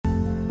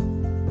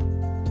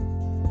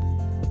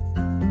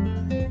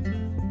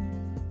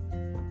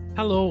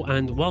Hello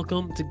and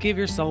welcome to Give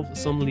Yourself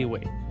Some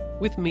Leeway,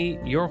 with me,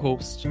 your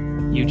host,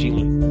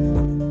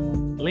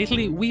 Eugene Lee.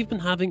 Lately, we've been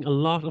having a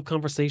lot of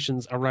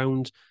conversations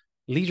around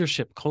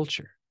leadership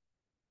culture,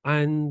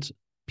 and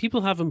people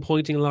have been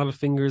pointing a lot of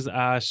fingers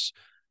at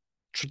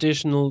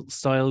traditional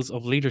styles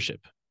of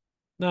leadership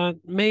that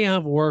may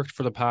have worked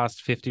for the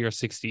past 50 or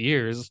 60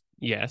 years,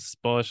 yes,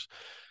 but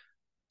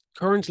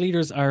current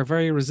leaders are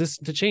very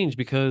resistant to change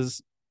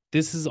because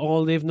this is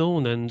all they've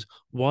known. And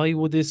why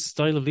would this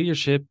style of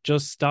leadership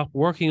just stop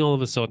working all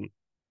of a sudden?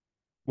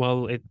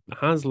 Well, it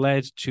has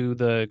led to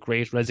the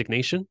great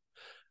resignation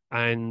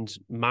and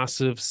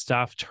massive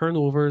staff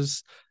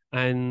turnovers,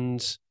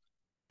 and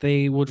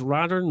they would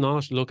rather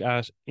not look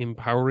at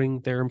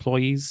empowering their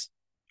employees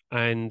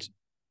and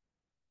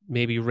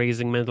maybe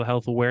raising mental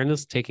health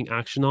awareness, taking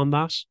action on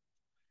that,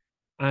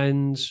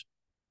 and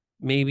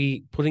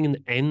maybe putting an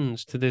end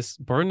to this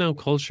burnout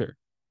culture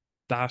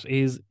that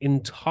is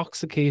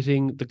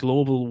intoxicating the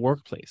global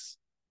workplace.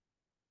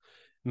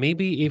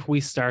 Maybe if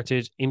we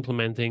started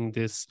implementing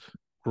this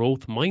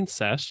growth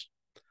mindset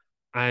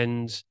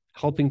and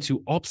helping to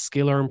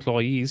upskill our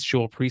employees,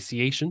 show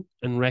appreciation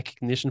and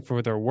recognition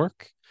for their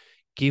work,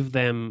 give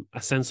them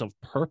a sense of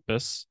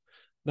purpose,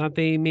 that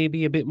they may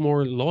be a bit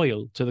more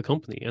loyal to the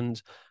company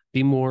and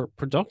be more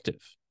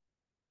productive.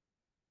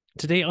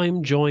 Today,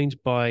 I'm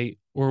joined by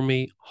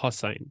Urmi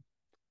Hossain.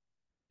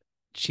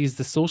 She's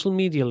the social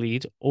media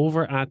lead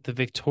over at the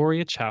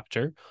Victoria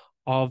chapter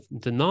of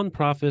the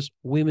nonprofit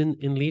Women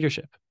in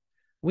Leadership.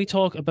 We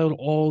talk about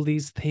all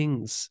these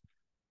things,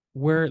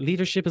 where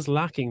leadership is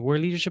lacking, where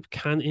leadership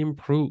can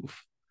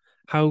improve,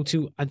 how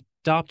to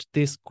adopt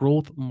this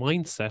growth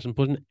mindset and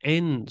put an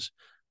end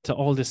to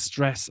all this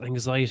stress,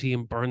 anxiety,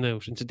 and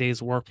burnout in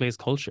today's workplace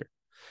culture,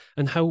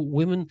 and how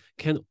women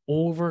can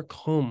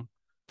overcome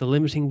the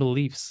limiting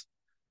beliefs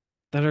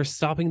that are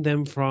stopping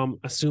them from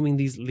assuming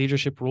these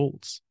leadership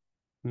roles.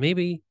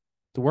 Maybe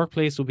the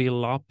workplace would be a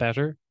lot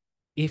better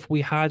if we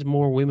had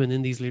more women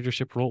in these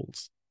leadership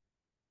roles.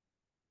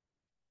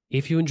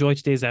 If you enjoyed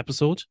today's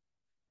episode,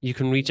 you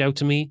can reach out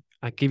to me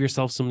at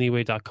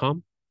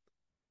giveyourselfsomeleeway.com,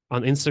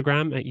 on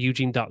Instagram at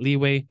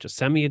eugene.leeway. Just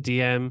send me a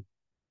DM,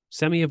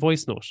 send me a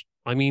voice note.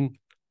 I mean,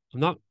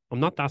 I'm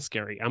not that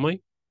scary, am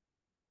I?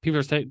 People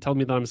are telling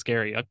me that I'm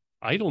scary.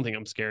 I don't think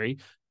I'm scary.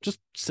 Just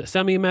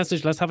send me a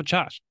message. Let's have a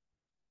chat.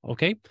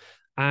 Okay?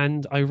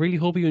 And I really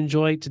hope you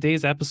enjoyed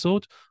today's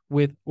episode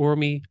with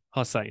Urmi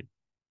Hossain.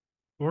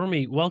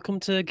 Urmi,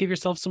 welcome to Give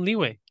Yourself Some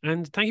Leeway.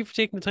 And thank you for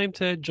taking the time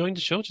to join the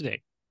show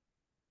today.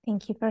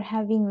 Thank you for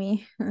having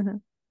me.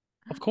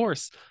 Of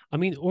course. I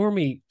mean,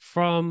 Urmi,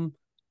 from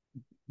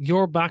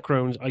your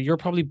background, you're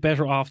probably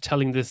better off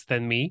telling this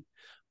than me,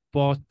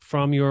 but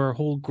from your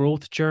whole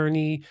growth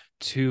journey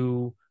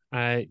to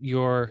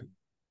your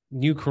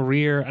new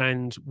career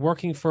and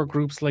working for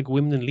groups like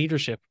Women in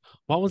Leadership,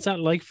 what was that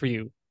like for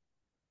you?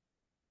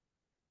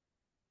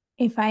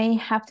 If I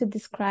have to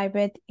describe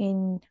it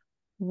in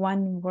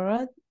one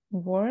word,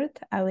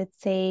 I would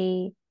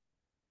say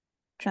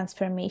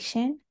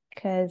transformation,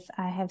 because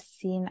I have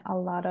seen a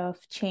lot of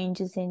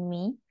changes in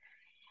me.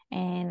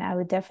 And I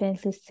would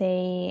definitely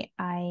say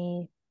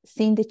I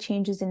seen the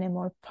changes in a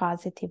more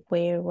positive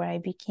way, where I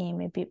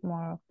became a bit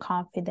more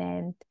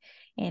confident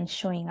in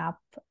showing up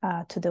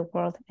to the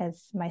world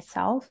as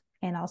myself,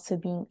 and also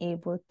being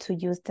able to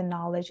use the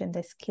knowledge and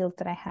the skills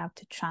that I have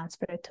to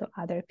transfer to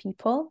other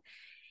people.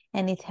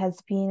 And it has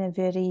been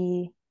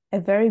a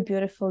very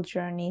beautiful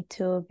journey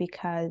too,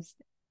 because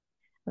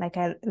like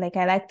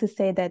to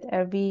say that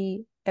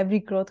every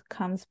growth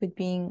comes with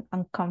being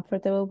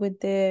comfortable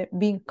with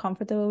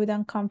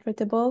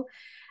uncomfortable.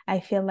 I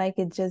feel like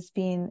it's just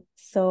been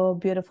so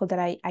beautiful that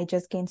I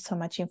just gained so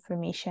much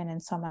information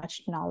and so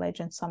much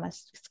knowledge and so much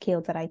skill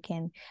that I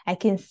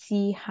can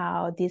see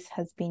how this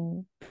has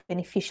been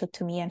beneficial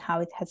to me and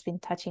how it has been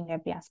touching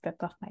every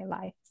aspect of my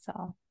life.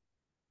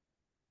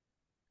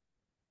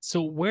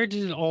 So where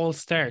did it all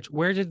start?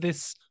 Where did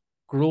this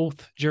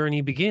growth journey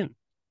begin?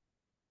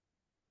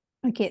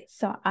 Okay,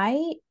 so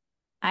I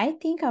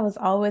think I was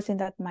always in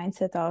that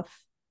mindset of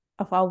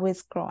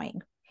always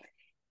growing.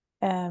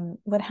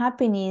 What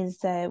happened is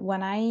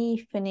when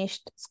I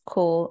finished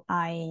school,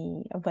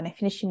 when I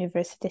finished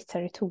university, I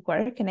started to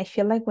work, and I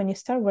feel like when you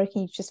start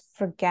working, you just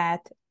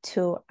forget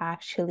to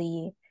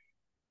actually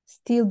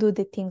still do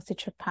the things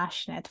that you're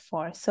passionate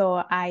for.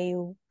 So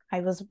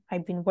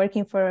I've been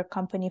working for a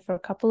company for a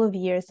couple of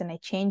years, and I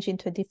changed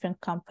into a different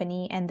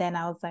company, and then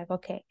I was like,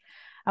 okay,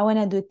 I want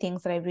to do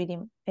things that I really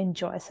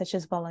enjoy, such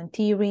as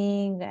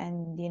volunteering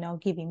and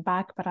giving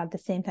back, but at the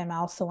same time I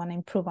also want to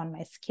improve on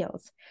my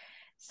skills.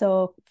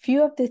 So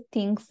few of the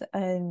things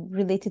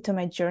related to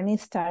my journey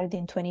started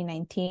in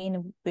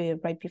 2019,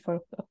 right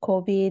before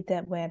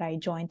COVID, where I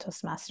joined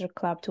Toastmaster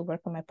Club to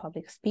work on my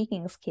public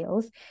speaking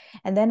skills.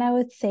 And then I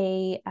would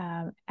say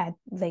at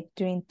like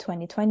during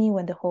 2020,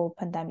 when the whole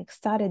pandemic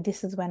started,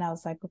 this is when I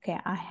was like, okay,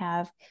 I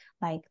have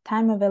like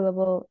time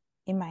available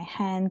in my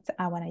hands.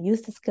 I want to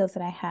use the skills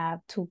that I have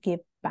to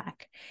give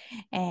back,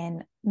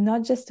 and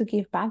not just to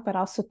give back, but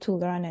also to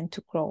learn and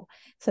to grow.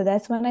 So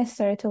that's when I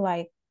started to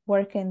like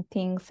work in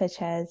things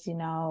such as,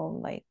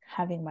 like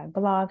having my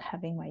blog,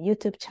 having my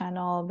YouTube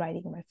channel,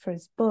 writing my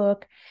first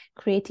book,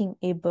 creating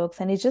ebooks.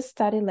 And it just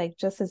started like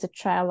just as a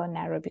trial and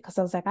error, because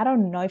I was like, I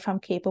don't know if I'm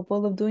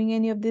capable of doing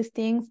any of these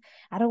things.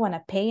 I don't want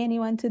to pay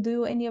anyone to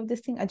do any of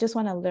these things. I just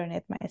want to learn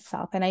it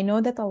myself. And I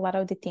know that a lot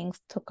of the things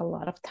took a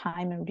lot of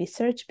time and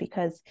research,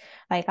 because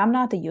like I'm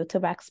not a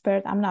YouTube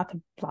expert, I'm not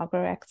a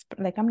blogger expert,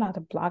 like I'm not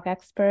a blog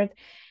expert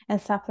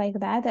and stuff like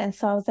that. And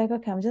so I was like,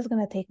 okay, I'm just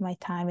gonna take my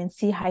time and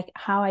see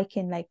how I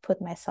can like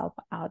put myself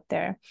out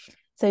there.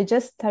 So it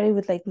just started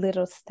with like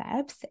little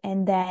steps,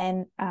 and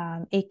then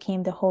it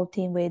came the whole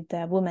thing with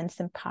women's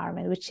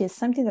empowerment, which is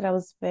something that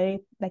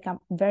I'm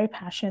very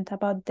passionate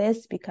about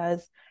this,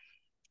 because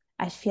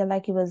I feel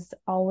like it was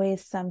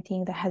always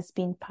something that has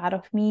been part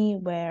of me,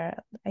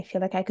 where I feel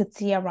like I could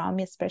see around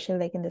me, especially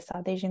like in the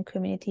South Asian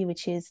community,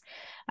 which is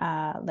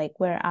like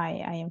where I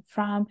am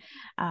from.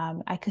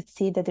 I could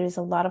see that there's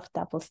a lot of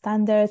double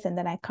standards. And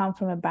then I come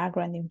from a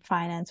background in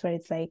finance, where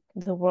it's like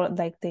the world,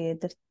 like the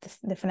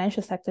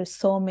financial sector is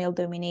so male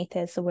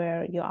dominated, so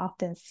where you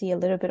often see a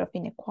little bit of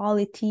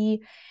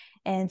inequality.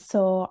 And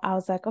so I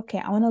was like, okay,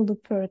 I want to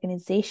look for an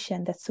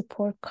organization that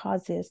support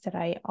causes that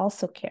I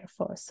also care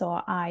for. So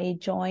I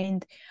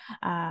joined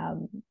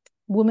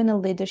Women in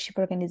Leadership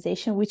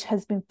Organization, which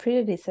has been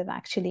pretty recent,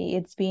 actually.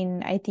 It's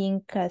been, I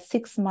think,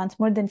 6 months,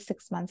 more than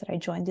 6 months that I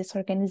joined this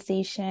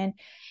organization,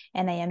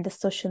 and I am the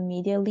social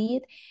media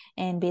lead.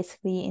 And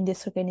basically in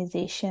this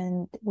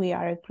organization, we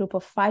are a group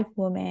of 5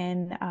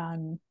 women,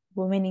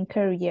 women in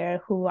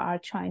career, who are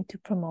trying to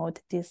promote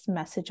this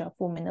message of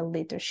women in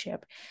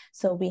leadership.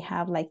 So we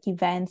have like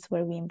events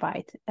where we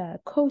invite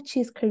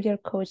coaches, career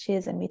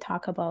coaches, and we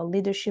talk about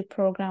leadership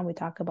program. We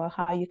talk about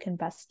how you can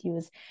best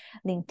use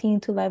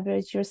LinkedIn to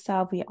leverage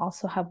yourself. We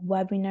also have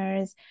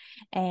webinars.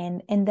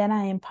 And then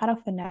I am part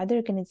of another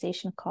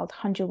organization called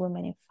 100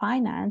 Women in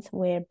Finance,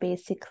 where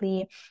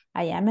basically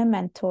I am a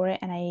mentor,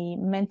 and I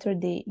mentor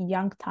the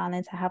young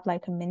talents. I have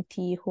like a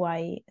mentee who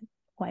I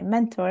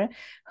mentor,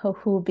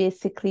 who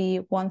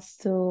basically wants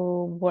to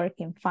work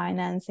in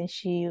finance, and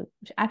she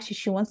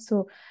wants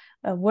to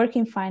work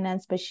in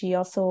finance, but she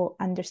also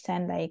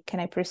understand like, can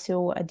I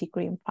pursue a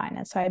degree in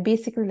finance? So I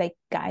basically like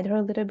guide her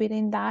a little bit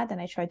in that, and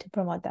I try to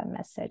promote that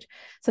message.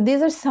 So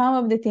these are some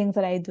of the things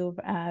that I do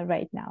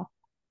right now.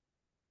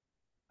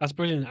 That's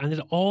brilliant. And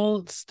it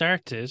all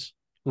started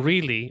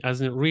really,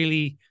 as in it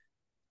really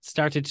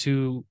started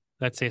to,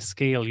 let's say,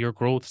 scale, your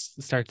growth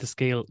started to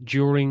scale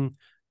during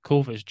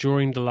COVID,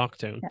 during the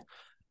lockdown, Yeah.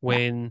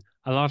 when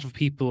a lot of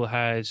people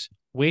had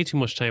way too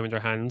much time in their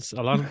hands.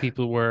 A lot of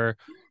people were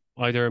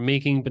either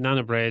making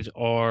banana bread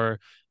or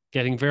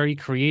getting very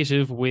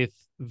creative with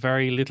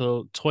very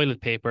little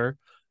toilet paper.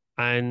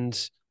 And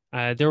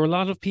there were a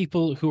lot of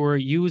people who were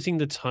using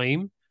the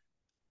time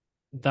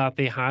that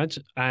they had,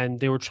 and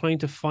they were trying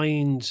to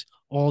find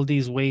all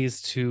these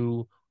ways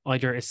to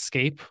either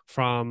escape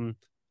from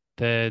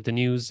the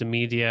news, the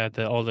media,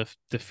 all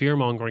the fear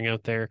mongering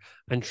out there,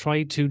 and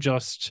try to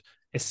just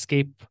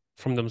escape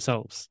from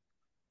themselves.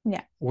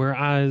 Yeah.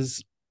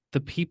 Whereas the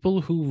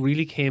people who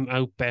really came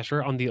out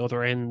better on the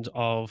other end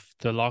of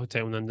the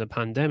lockdown and the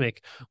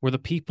pandemic were the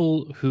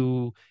people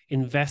who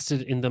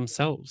invested in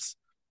themselves,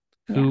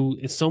 Yeah. who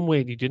in some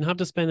way you didn't have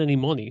to spend any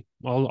money.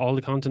 All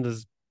the content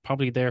is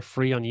probably there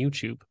free on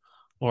YouTube,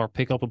 or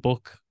pick up a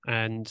book,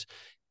 and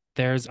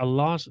there's a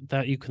lot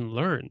that you can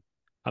learn.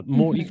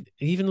 More, Mm-hmm.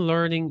 even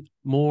learning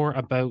more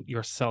about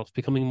yourself,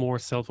 becoming more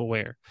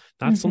self-aware.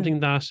 That's Mm-hmm. something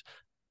that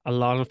a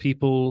lot of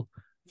people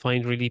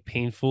find really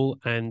painful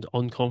and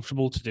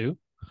uncomfortable to do.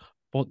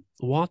 But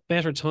what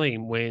better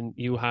time when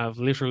you have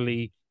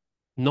literally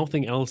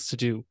nothing else to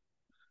do?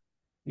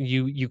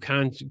 You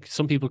can't.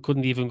 Some people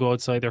couldn't even go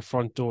outside their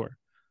front door.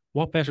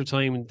 What better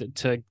time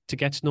to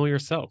get to know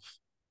yourself?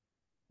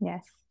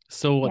 Yes.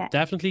 So Yeah.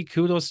 definitely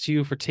kudos to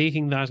you for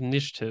taking that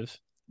initiative.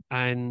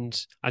 And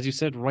as you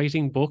said,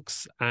 writing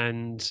books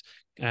and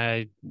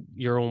uh,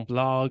 your own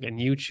blog and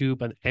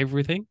YouTube and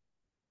everything.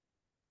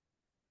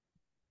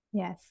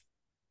 Yes.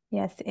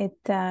 Yes,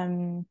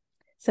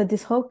 so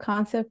this whole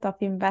concept of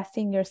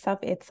investing yourself,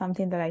 it's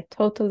something that I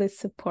totally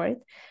support,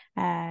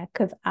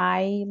 because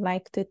I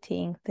like to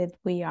think that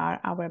we are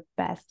our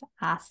best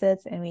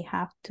assets, and we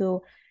have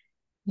to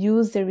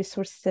use the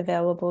resources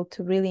available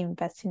to really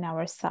invest in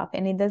ourselves.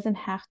 And it doesn't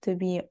have to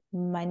be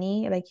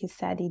money, like you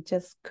said, it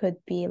just could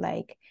be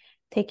like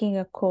taking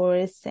a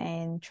course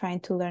and trying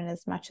to learn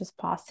as much as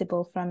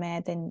possible from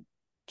it, and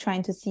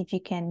trying to see if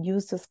you can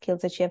use the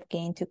skills that you have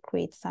gained to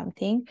create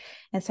something.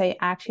 And so I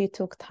actually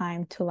took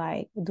time to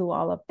like do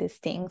all of these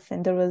things.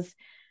 And there was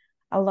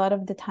a lot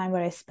of the time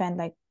where I spent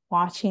like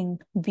watching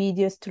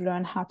videos to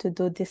learn how to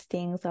do these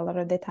things. A lot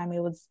of the time it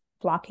was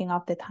blocking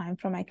off the time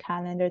from my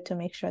calendar to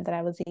make sure that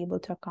I was able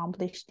to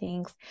accomplish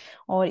things.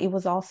 Or it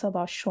was also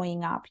about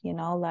showing up,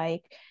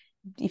 like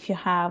if you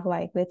have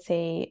like, let's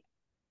say,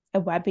 a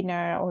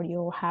webinar or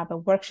you have a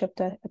workshop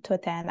to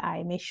attend,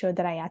 I made sure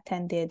that I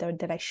attended or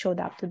that I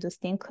showed up to those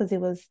things, because it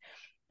was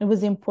it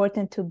was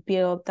important to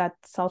build that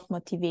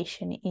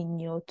self-motivation in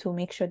you to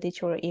make sure that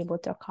you were able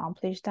to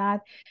accomplish that.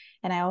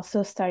 And I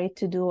also started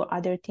to do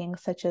other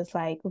things such as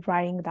like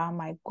writing down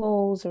my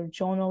goals or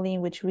journaling,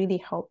 which really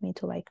helped me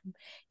to like,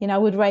 I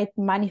would I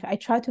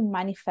try to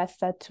manifest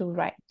that to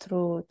write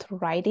through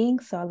writing.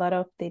 So a lot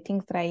of the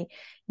things that I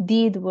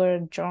did were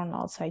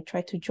journals. So I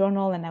tried to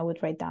journal and I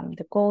would write down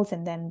the goals.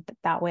 And then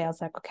that way I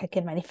was like, okay, I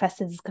can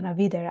manifest it. It's gonna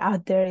be there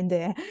out there in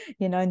the,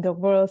 in the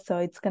world. So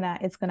it's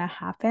gonna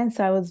happen.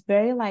 So I was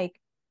very like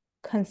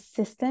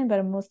consistent,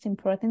 but most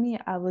importantly,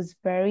 I was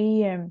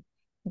very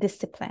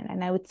disciplined.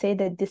 And I would say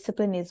that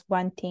discipline is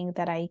one thing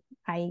that I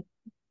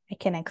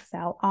can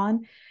excel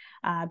on.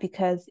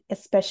 Because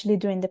especially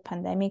during the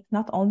pandemic,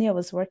 not only I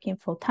was working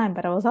full time,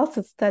 but I was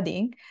also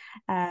studying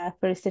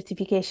for a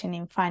certification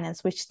in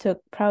finance, which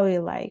took probably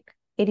like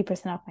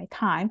 80% of my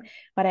time.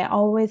 But I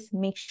always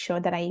make sure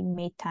that I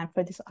made time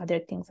for these other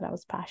things that I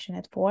was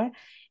passionate for.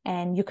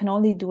 And you can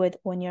only do it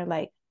when you're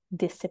like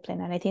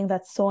disciplined. And I think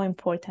that's so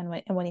important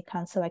when it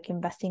comes to like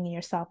investing in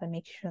yourself and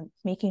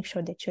making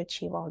sure that you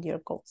achieve all your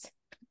goals.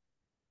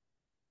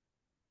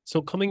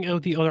 So coming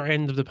out the other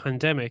end of the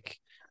pandemic,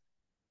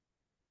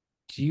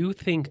 do you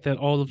think that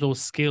all of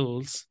those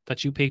skills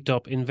that you picked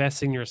up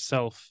investing in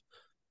yourself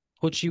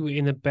put you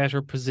in a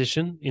better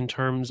position in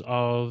terms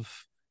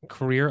of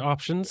career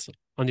options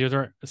on the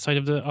other side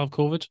of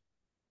COVID?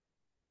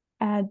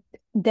 Uh,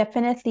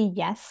 Definitely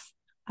yes,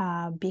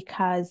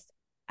 because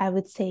I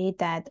would say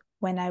that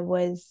when I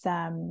was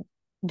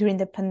during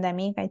the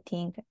pandemic, I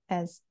think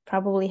as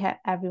probably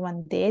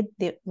everyone did,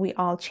 we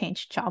all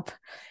changed job.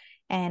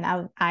 And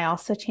I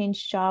also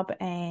changed job.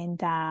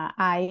 And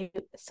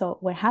so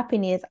what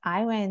happened is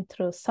I went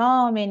through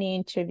so many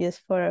interviews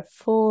for a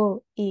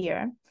full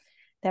year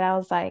that I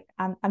was like,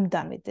 I'm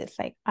done with this.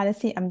 Like,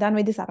 honestly, I'm done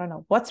with this. I don't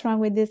know what's wrong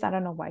with this. I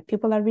don't know why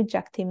people are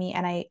rejecting me.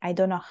 And I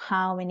don't know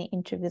how many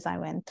interviews I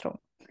went through.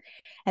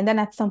 And then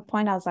at some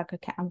point I was like,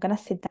 okay, I'm going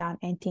to sit down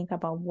and think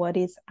about what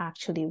is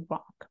actually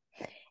wrong.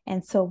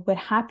 And so what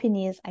happened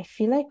is I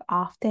feel like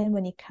often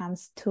when it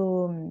comes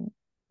to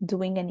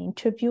doing an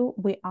interview,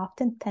 we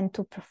often tend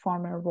to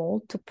perform a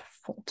role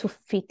to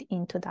fit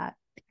into that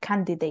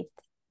candidate,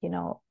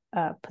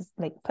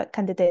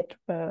 candidate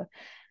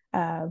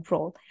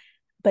role.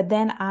 But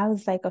then I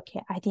was like,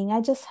 okay, I think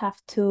I just have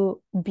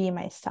to be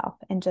myself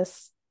and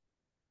just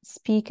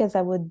speak as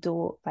I would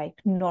do like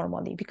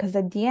normally. Because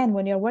at the end,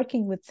 when you're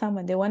working with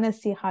someone, they want to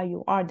see how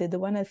you are. They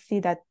want to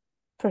see that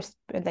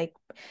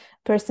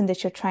person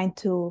that you're trying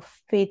to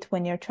fit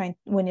when you're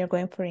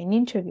going for an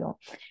interview.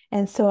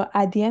 And so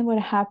at the end, what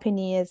happened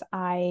is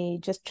I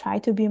just try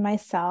to be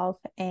myself,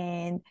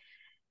 and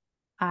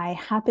I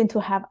happened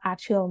to have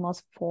actually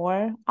almost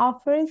 4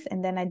 offers.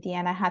 And then at the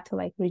end, I had to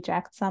like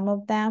reject some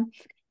of them.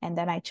 And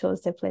then I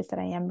chose the place that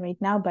I am right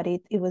now. But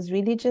it was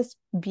really just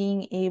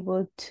being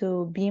able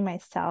to be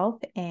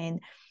myself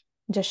and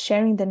just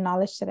sharing the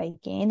knowledge that I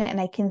gained.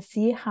 And I can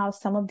see how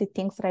some of the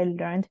things that I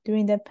learned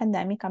during the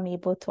pandemic, I'm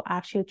able to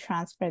actually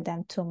transfer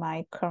them to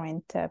my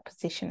current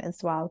position as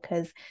well.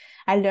 Because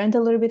I learned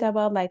a little bit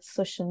about like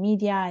social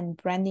media and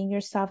branding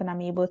yourself, and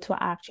I'm able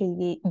to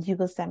actually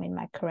use them in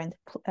my current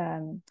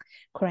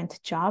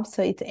job.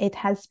 So it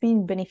has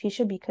been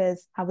beneficial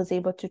because I was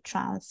able to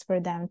transfer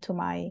them to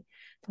my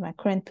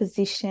current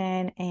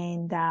position.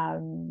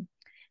 And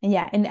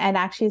yeah, and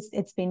actually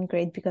it's been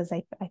great because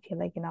I feel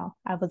like,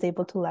 I was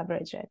able to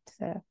leverage it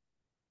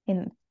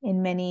in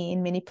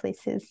many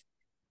places.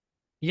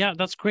 Yeah,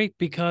 that's great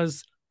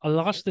because a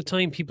lot of the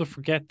time people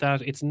forget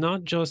that it's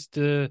not just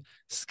the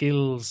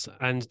skills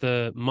and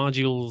the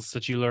modules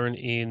that you learn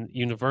in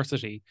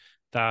university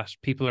that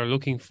people are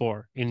looking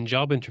for in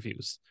job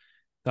interviews.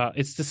 That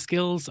it's the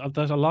skills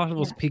that a lot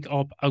of us Yeah. pick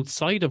up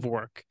outside of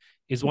work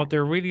is Yeah. what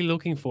they're really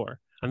looking for.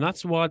 And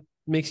that's what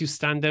makes you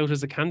stand out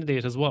as a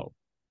candidate as well.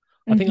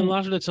 I think a Mm-hmm.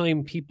 lot of the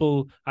time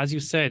people, as you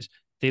said,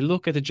 they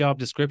look at the job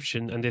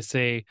description and they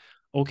say,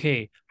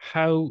 okay,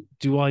 how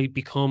do I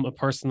become a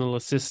personal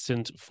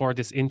assistant for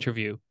this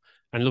interview?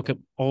 And look at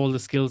all the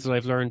skills that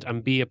I've learned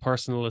and be a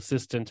personal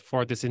assistant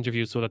for this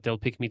interview so that they'll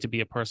pick me to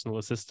be a personal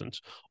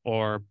assistant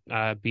or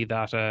be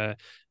that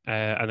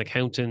an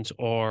accountant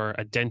or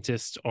a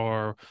dentist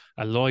or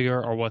a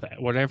lawyer or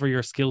whatever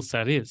your skill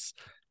set is.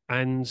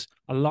 And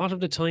a lot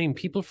of the time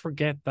people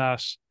forget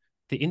that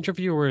the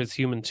interviewer is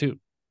human too,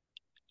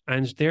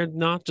 and they're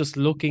not just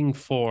looking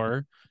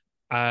for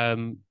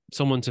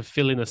someone to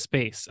fill in a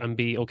space and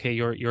be okay.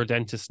 You're a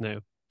dentist now.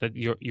 That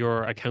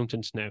you're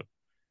accountant now.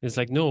 It's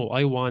like, no,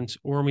 I want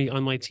Urmi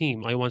on my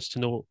team. I want to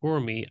know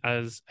Urmi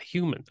as a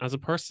human, as a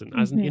person,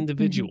 as an Mm-hmm. Mm-hmm.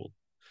 individual.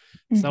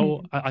 So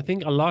Mm-hmm. I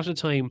think a lot of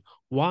the time,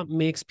 what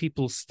makes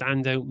people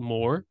stand out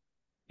more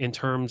in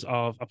terms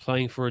of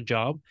applying for a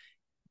job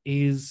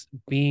is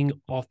being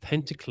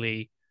authentically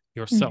Mm-hmm.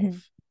 yourself.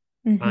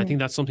 And I Mm-hmm. think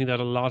that's something that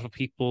a lot of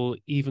people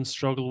even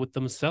struggle with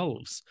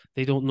themselves.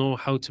 They don't know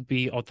how to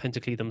be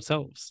authentically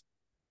themselves.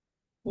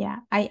 Yeah,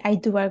 I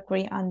do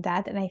agree on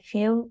that. And I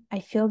feel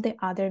the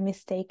other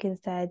mistake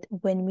is that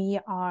when we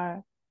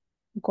are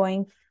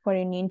going for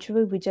an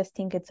interview, we just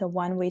think it's a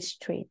one-way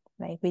street.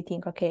 Like we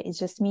think, okay, it's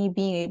just me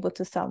being able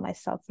to sell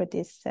myself for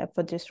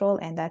this role,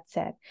 and that's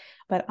it.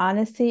 But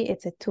honestly,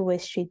 it's a two-way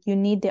street. You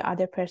need the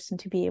other person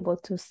to be able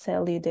to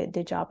sell you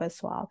the job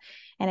as well.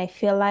 And I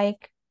feel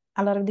like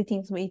a lot of the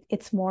things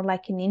it's more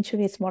like an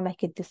interview, it's more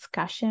like a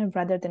discussion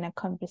rather than a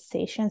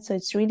conversation. So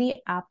it's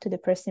really up to the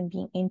person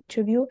being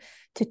interviewed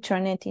to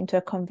turn it into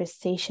a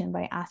conversation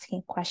by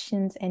asking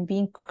questions and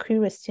being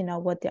curious to know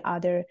what the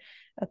other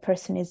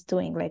person is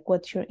doing, like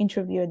what your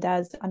interviewer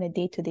does on a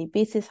day-to-day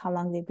basis, how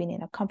long they've been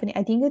in a company.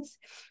 I think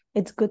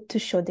it's good to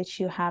show that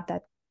you have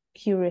that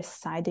curious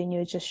side, and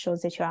it just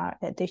shows that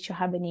you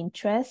have an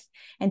interest,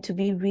 and to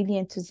be really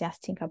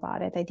enthusiastic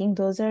about it. I think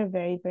those are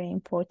very, very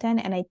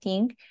important. And I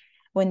think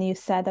when you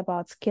said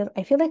about skills,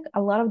 I feel like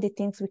a lot of the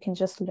things we can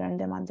just learn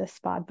them on the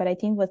spot. But I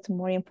think what's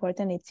more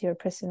important, it's your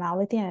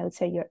personality, and I would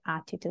say your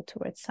attitude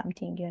towards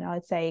something.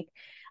 It's like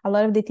a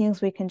lot of the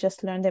things we can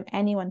just learn them.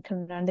 Anyone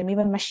can learn them,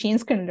 even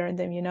machines can learn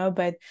them,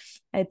 but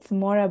it's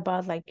more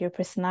about like your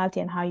personality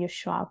and how you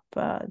show up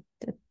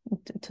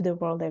to the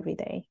world every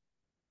day.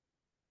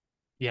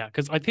 Yeah,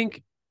 because I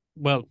think,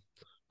 well,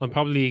 I'm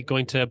probably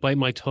going to bite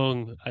my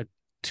tongue at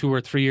 2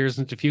 or 3 years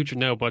into the future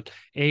now, but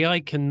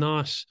AI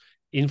cannot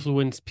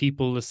influence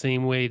people the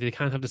same way. They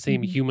can't have the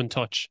same human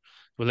touch.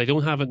 Well, they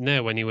don't have it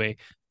now anyway,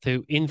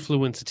 to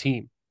influence a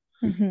team.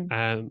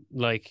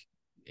 Like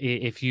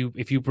if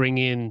you bring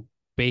in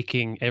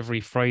baking every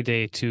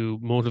Friday to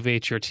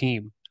motivate your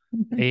team,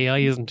 AI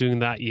isn't doing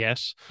that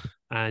yet.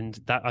 And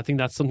that I think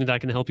that's something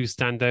that can help you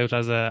stand out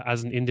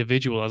as an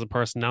individual, as a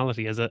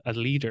personality, as a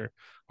leader,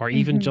 or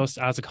even just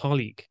as a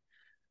colleague.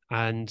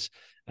 And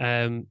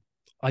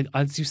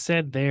as you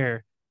said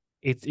there,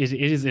 it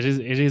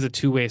is a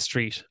two-way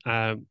street.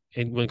 When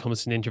it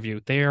comes to an interview,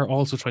 they are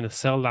also trying to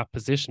sell that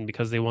position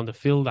because they want to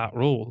fill that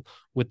role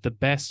with the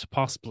best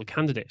possible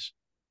candidate.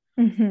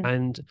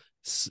 And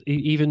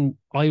even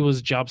I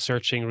was job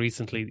searching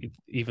recently,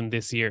 even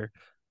this year,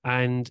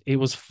 and it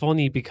was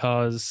funny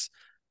because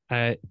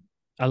uh,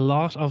 a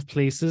lot of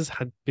places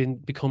had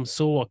become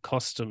so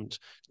accustomed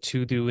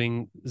to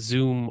doing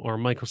Zoom or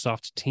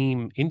Microsoft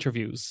Team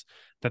interviews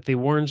that they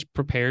weren't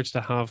prepared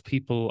to have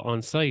people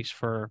on site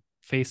for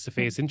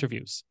face-to-face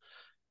interviews.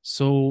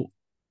 So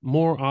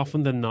more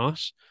often than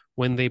not,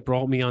 when they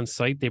brought me on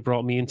site, they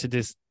brought me into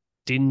this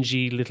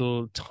dingy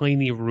little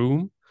tiny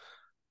room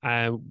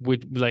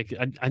with like,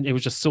 and it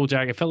was just so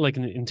dark. It felt like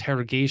an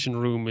interrogation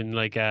room in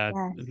like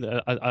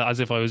as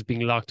if I was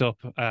being locked up.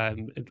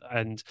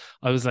 And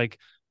I was like,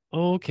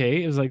 oh,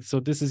 okay. It was like, so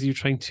this is you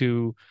trying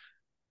to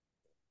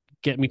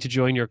get me to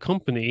join your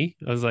company.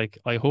 I was like,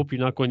 I hope you're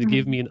not going to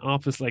give me an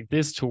office like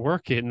this to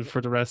work in for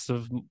the rest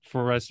of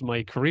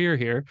my career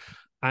here.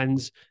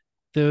 And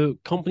the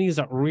companies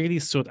that really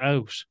stood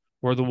out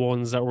were the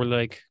ones that were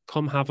like,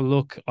 come have a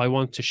look. I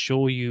want to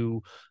show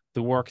you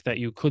the work that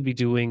you could be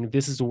doing.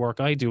 This is the work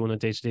I do on a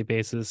day-to-day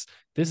basis.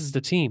 This is the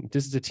team.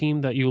 This is the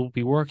team that you'll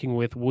be working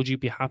with. Would you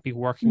be happy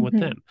working with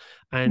them?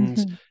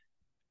 And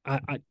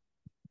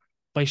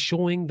by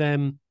showing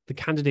them the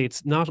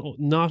candidates, not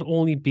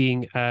only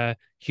being a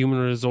human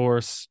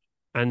resource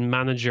and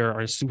manager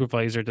or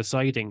supervisor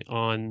deciding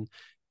on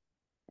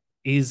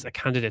is a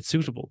candidate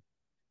suitable,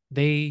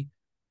 they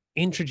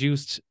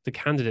introduced the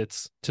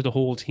candidates to the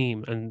whole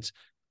team and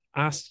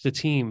asked the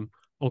team,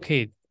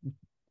 okay,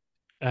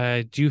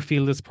 do you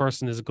feel this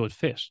person is a good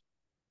fit?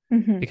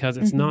 Because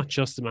it's not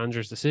just the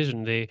manager's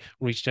decision. They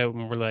reached out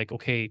and were like,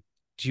 okay,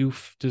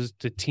 does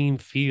the team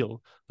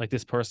feel like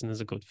this person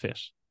is a good fit?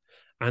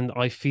 And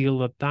I feel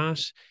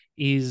that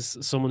is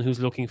someone who's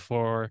looking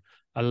for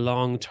a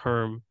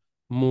long-term,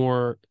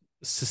 more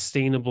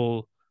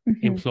sustainable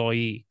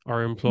employee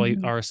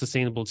or a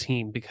sustainable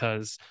team,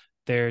 because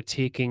they're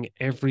taking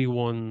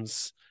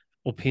everyone's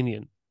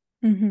opinion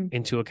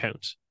into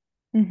account.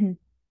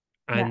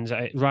 And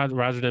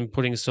rather than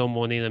putting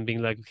someone in and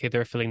being like, okay,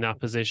 they're filling that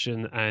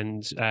position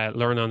and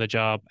learn on the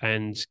job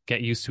and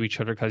get used to each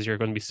other because you're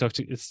going to be stuck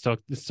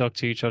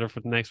to each other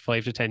for the next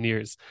 5 to 10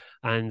 years.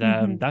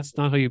 And that's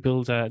not how you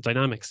build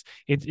dynamics.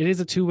 It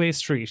is a two-way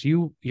street.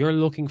 You're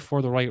looking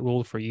for the right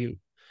role for you.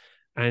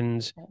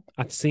 And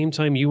at the same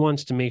time, you want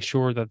to make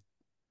sure that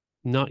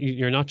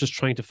you're not just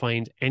trying to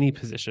find any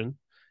position,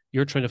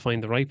 you're trying to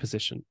find the right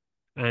position.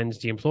 And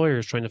the employer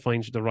is trying to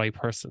find the right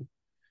person.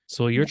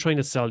 So you're trying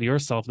to sell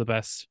yourself the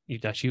best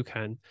that you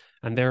can,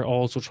 and they're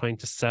also trying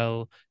to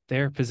sell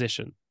their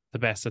position the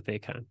best that they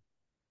can.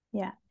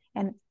 Yeah.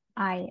 And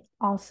I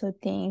also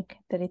think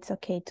that it's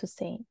okay to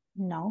say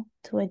no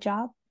to a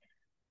job.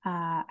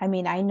 I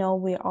mean, I know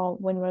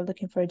when we're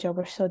looking for a job,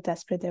 we're so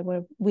desperate that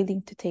we're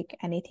willing to take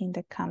anything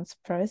that comes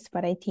first.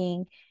 But I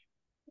think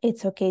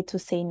it's okay to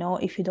say no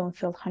if you don't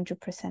feel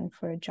 100%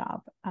 for a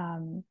job.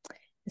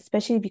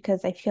 Especially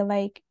because I feel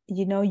like,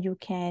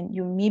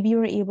 maybe you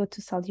were able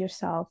to sell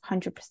yourself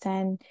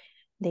 100%.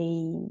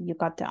 You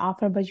got the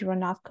offer, but you were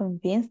not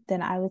convinced.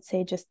 Then I would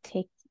say just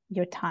take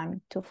your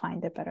time to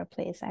find a better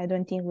place. I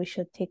don't think we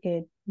should take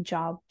a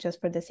job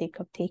just for the sake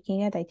of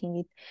taking it. I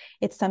think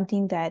it's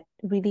something that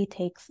really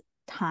takes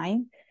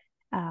time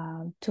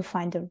to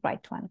find the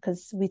right one,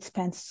 because we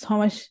spend so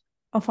much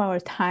of our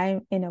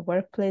time in a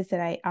workplace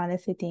that I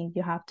honestly think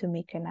you have to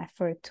make an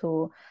effort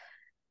to,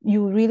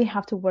 you really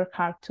have to work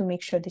hard to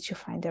make sure that you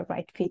find the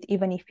right fit,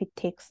 even if it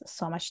takes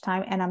so much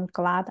time. And I'm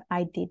glad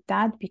I did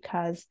that,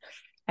 because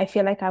I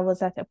feel like I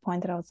was at a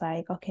point that I was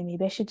like, okay,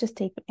 maybe I should just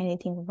take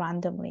anything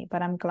randomly.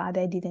 But I'm glad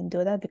I didn't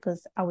do that,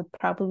 because I would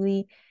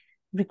probably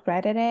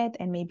regretted it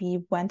and maybe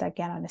went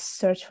again on a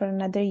search for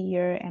another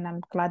year. And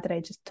I'm glad that I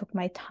just took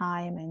my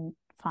time and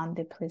found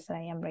the place that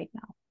I am right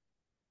now.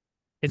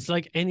 It's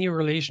like any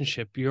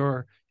relationship.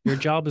 Your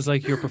job is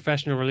like your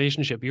professional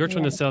relationship. You're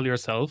trying to Yes, sell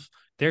yourself.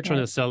 They're trying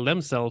to yes, sell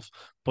themselves,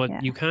 but yeah,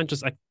 you can't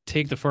just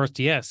take the first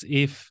yes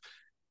if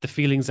the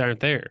feelings aren't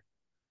there.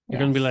 You're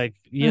going to be yes. like,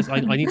 yes,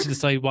 I need to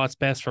decide what's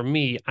best for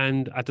me,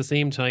 and at the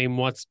same time,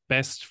 what's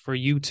best for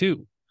you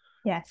too.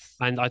 Yes.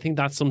 And I think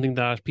that's something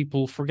that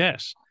people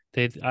forget.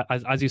 They,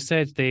 as you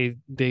said,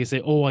 they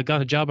say, "Oh, I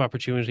got a job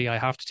opportunity. I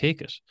have to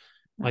take it."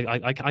 No,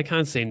 I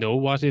can't say no.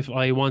 What if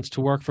I want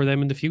to work for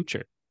them in the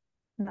future?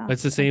 no,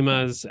 It's the same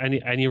exactly.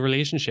 as any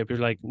relationship. You're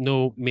like,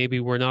 no, maybe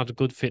we're not a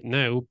good fit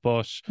now,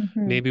 but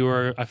Mm-hmm. maybe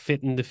we're a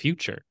fit in the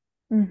future.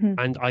 Mm-hmm.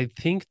 And I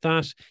think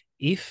that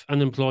if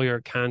an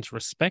employer can't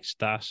respect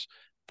that,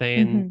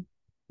 then Mm-hmm.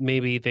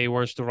 maybe they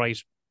weren't the right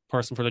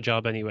person for the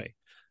job anyway.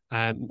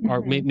 Or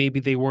Mm-hmm. maybe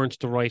they weren't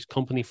the right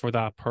company for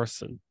that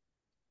person.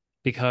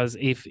 Because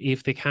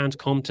if they can't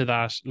come to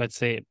that, let's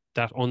say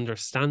that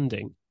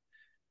understanding,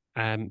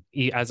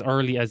 as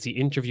early as the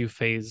interview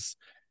phase,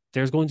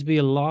 there's going to be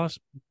a lot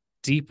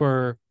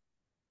deeper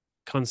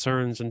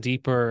concerns and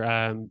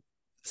deeper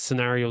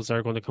scenarios that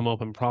are going to come up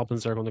and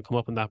problems that are going to come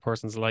up in that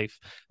person's life.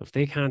 If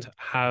they can't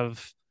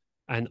have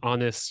an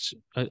honest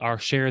or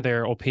share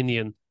their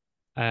opinion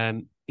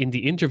in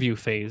the interview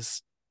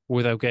phase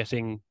without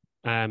getting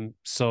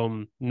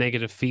some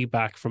negative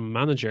feedback from a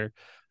manager,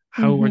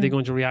 how are they Mm-hmm.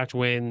 going to react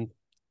when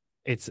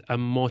it's a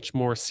much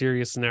more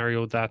serious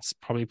scenario that's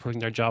probably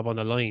putting their job on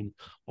the line,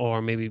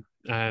 or maybe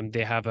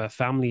they have a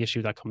family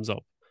issue that comes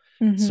up?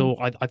 Mm-hmm. So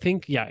I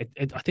think, yeah,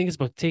 I think it's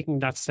about taking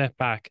that step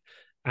back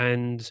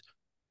and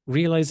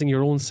realizing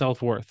your own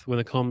self-worth when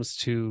it comes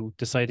to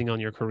deciding on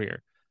your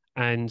career,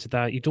 and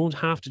that you don't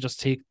have to just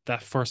take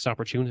that first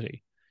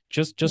opportunity.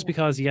 Just Yeah.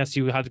 because, yes,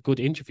 you had a good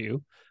interview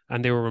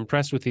and they were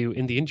impressed with you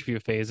in the interview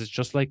phase, it's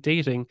just like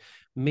dating.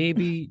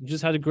 Maybe you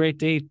just had a great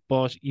date,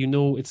 but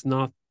it's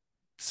not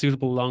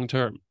suitable long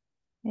term.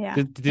 Yeah,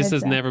 This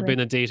has never exactly. been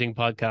a dating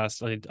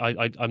podcast.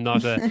 I'm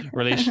not a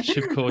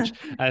relationship coach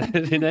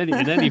in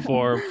any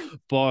form,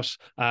 but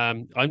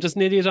I'm just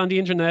an idiot on the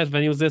internet. If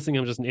anyone's listening,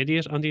 I'm just an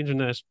idiot on the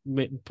internet,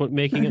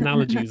 making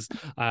analogies.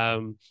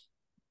 Um,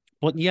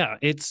 but yeah,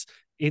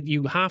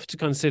 you have to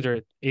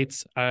consider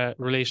it's a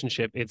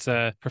relationship. It's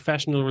a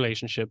professional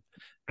relationship,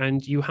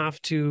 and you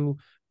have to,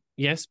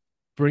 yes,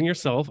 bring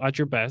yourself at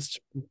your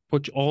best,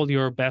 put all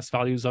your best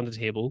values on the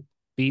table,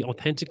 be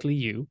authentically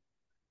you,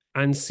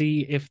 and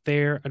see if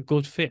they're a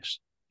good fit.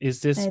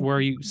 Is this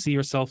where you see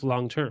yourself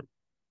long term?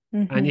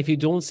 And Mm-hmm. if you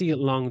don't see it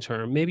long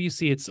term, maybe you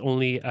see it's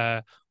only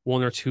a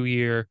 1 or 2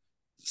 year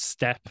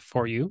step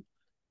for you,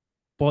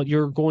 but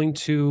you're going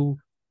to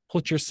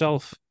put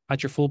yourself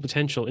at your full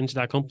potential into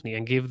that company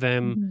and give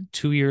them Mm-hmm.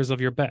 2 years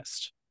of your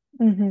best.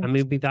 Mm-hmm. And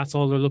maybe that's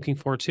all they're looking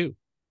for too.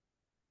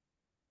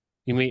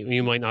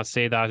 You might not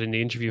say that in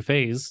the interview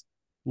phase.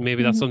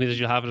 Maybe that's Mm-hmm. something that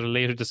you'll have at a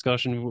later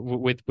discussion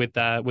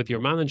with your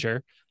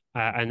manager,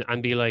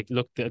 and be like,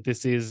 look,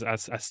 this is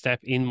a step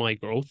in my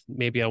growth.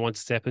 Maybe I want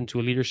to step into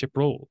a leadership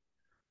role.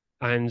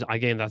 And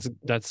again,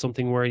 that's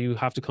something where you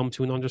have to come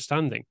to an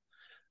understanding.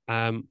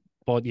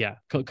 But yeah,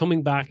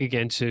 coming back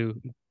again to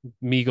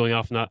me going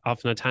off on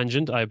a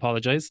tangent, I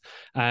apologize.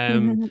 Um,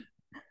 Mm-hmm.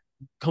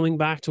 coming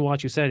back to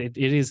what you said,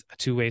 it is a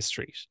two-way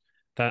street.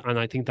 And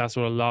I think that's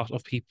what a lot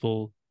of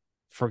people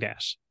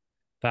forget,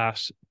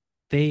 that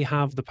they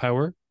have the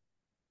power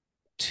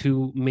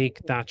to make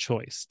that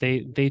choice.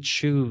 They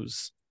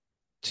choose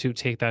to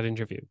take that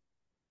interview,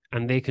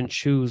 and they can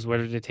choose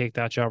whether they take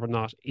that job or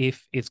not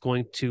if it's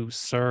going to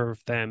serve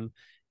them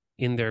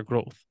in their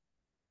growth.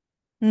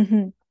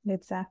 Mm-hmm.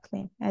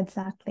 Exactly.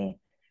 Exactly.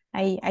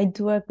 I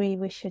do agree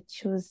we should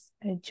choose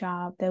a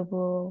job that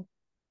will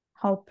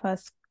help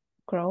us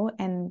grow.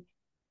 And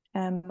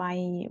my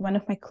one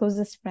of my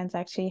closest friends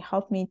actually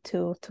helped me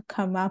to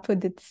come up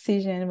with the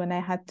decision when I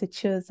had to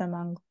choose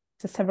among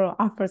the several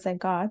offers I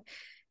got.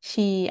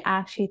 She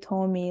actually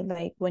told me,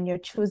 like, when you're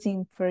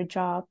choosing for a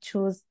job,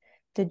 choose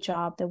the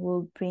job that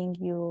will bring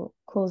you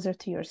closer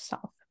to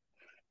yourself.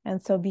 And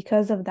so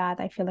because of that,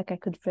 I feel like I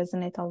could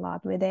resonate a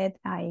lot with it.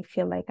 I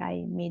feel like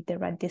I made the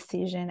right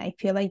decision. I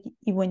feel like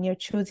when you're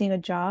choosing a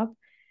job,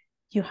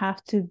 you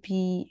have to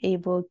be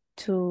able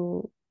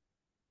to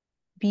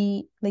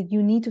be like,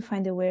 you need to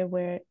find a way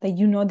where, like,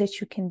 you know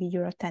that you can be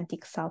your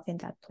authentic self in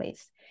that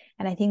place.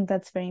 And I think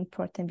that's very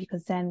important,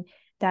 because then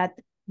that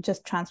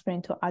just transfer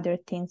into other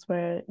things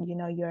where,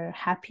 you're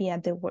happy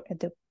at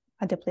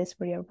the place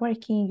where you're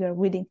working, you're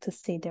willing to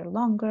stay there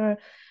longer,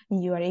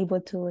 and you are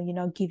able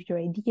to, give your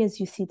ideas.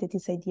 You see that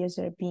these ideas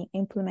are being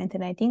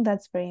implemented. And I think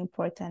that's very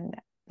important.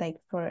 like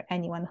for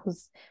anyone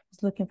who's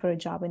looking for a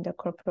job in the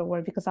corporate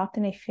world, because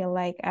often I feel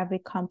like every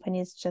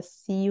company is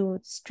just see you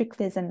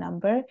strictly as a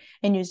number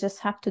and you just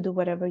have to do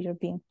whatever you're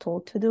being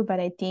told to do. But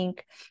I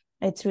think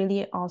it's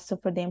really also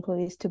for the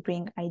employees to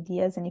bring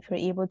ideas, and if you're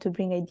able to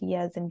bring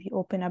ideas and be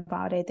open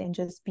about it and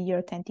just be your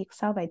authentic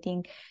self, I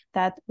think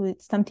that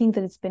it's something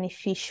that is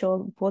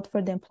beneficial both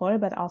for the employer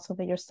but also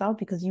for yourself,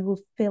 because you will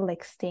feel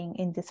like staying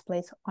in this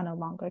place on a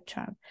longer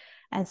term.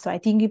 And so I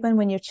think even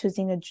when you're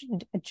choosing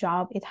a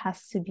job, it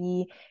has to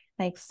be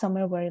like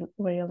somewhere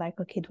where you're like,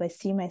 okay, do I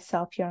see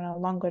myself here on a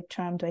longer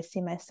term? Do I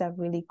see myself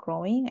really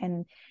growing?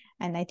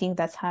 And I think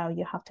that's how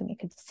you have to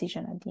make a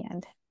decision at the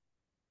end.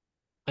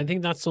 I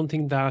think that's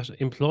something that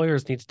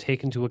employers need to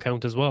take into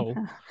account as well.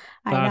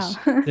 I know.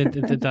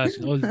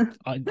 That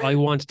oh, I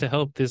want to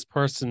help this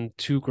person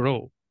to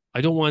grow.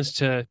 I don't want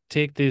to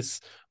take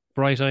this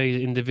bright-eyed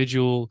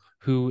individual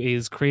who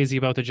is crazy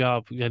about the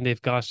job and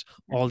they've got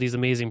all these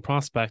amazing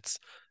prospects,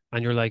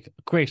 and you're like,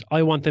 great,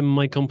 I want them in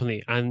my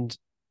company, and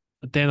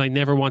then I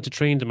never want to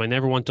train them. I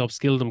never want to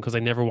upskill them because I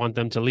never want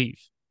them to leave.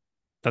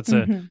 That's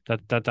a Mhm.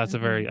 that's a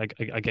very,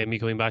 Mhm. again, me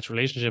going back to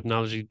relationship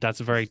analogy,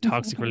 that's a very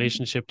toxic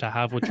relationship to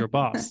have with your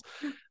boss.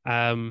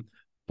 Um,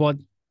 but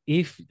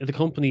if the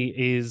company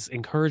is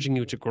encouraging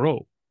you to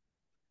grow,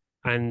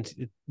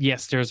 and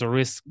yes, there's a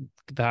risk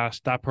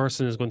that that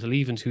person is going to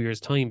leave in 2 years'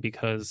 time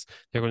because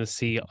they're going to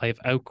see I've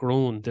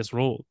outgrown this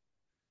role,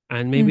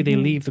 and maybe they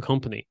Mhm. leave the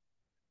company,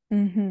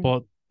 Mhm.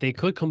 but they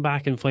could come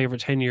back in 5 or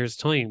 10 years'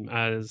 time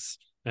as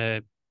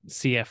a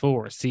CFO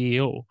or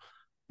CEO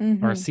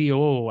or Mhm.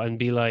 COO and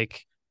be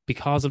like,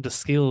 because of the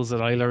skills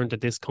that I learned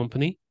at this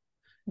company,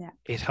 Yeah.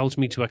 it helped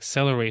me to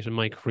accelerate in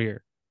my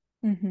career.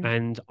 Mhm.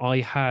 And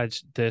I had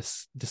the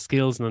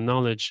skills and the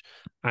knowledge,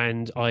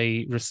 and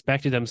I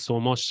respected them so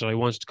much that I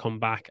wanted to come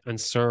back and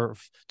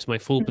serve to my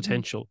full Mhm.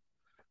 potential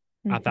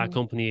at that Mhm.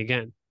 company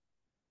again.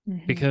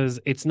 Mhm. Because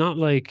it's not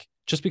like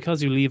just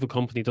because you leave a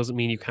company doesn't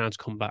mean you can't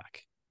come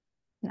back.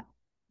 No,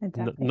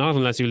 exactly. Not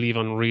unless you leave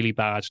on really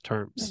bad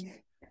terms.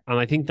 And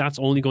I think that's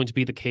only going to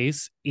be the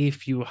case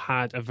if you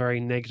had a very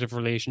negative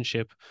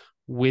relationship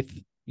with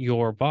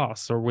your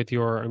boss or with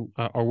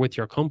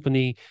your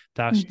company,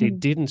 that they Mhm.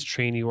 didn't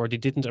train you or they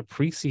didn't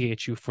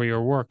appreciate you for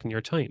your work and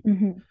your time.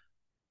 Mhm.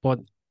 But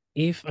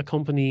if a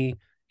company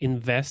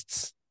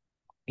invests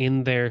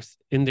in their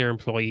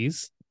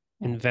employees,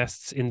 Yeah.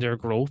 invests in their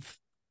growth,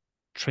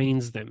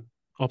 trains them,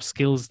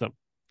 upskills them,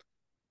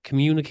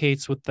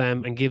 communicates with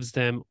them and gives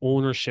them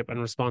ownership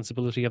and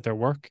responsibility of their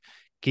work,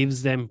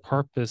 gives them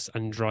purpose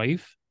and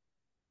drive,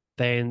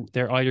 then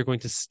they're either going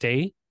to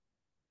stay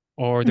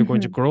or they're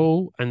going to Mhm.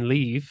 grow and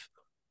leave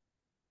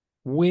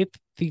with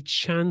the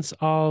chance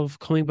of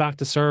coming back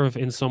to serve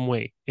in some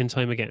way in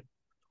time again,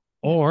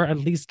 Yeah. or at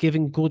least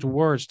giving good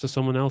words to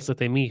someone else that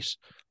they meet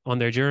on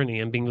their journey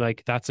and being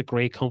like, that's a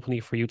great company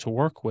for you to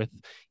work with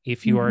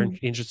if you are Mhm.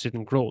 interested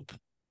in growth.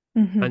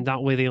 And Mhm.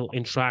 that way they'll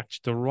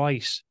attract the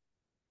right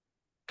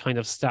kind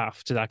of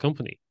staff to that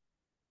company.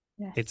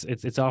 Yes.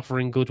 It's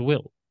offering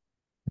goodwill.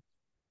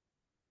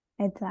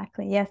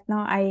 Exactly. Yes. No,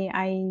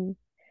 I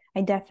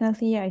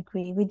definitely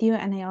agree with you.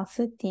 And I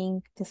also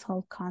think this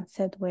whole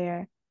concept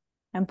where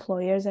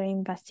employers are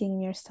investing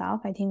in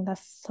yourself, I think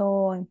that's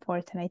so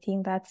important. I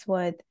think that's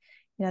what,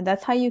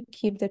 that's how you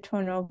keep the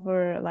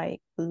turnover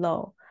like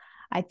low.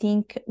 I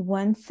think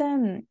once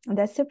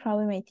that's the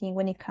problem I think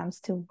when it comes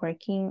to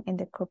working in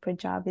the corporate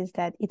job, is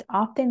that it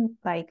often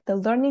like the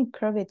learning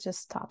curve, it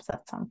just stops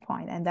at some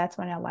point. And that's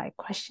when I like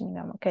questioning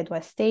them, okay, do I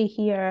stay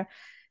here?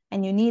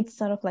 And you need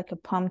sort of like a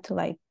pump to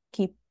like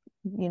keep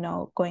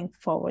going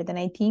forward. And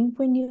I think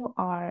when you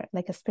are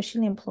like,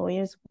 especially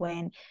employers,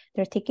 when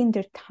they're taking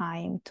their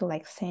time to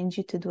like send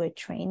you to do a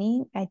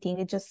training, I think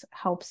it just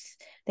helps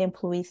the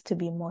employees to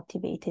be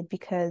motivated,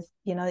 because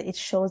it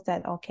shows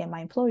that okay,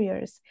 my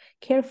employers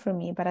care for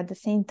me, but at the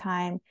same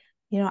time,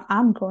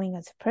 I'm growing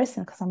as a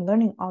person because I'm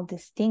learning all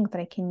these things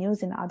that I can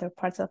use in other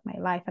parts of my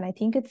life. And I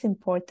think it's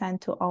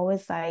important to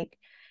always like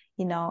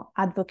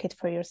advocate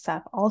for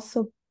yourself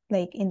also,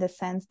 like in the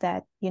sense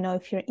that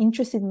if you're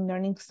interested in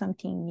learning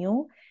something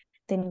new,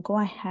 then go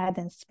ahead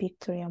and speak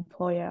to your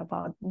employer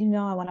about,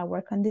 I want to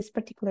work on these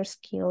particular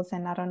skills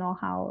and I don't know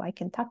how I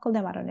can tackle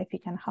them, I don't know if you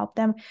can help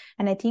them.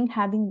 And I think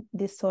having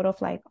this sort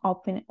of like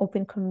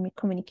open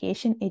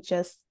communication, it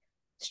just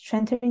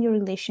strengthens your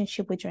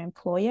relationship with your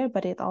employer,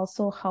 but it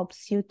also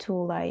helps you to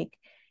like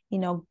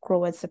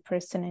grow as a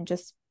person and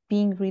just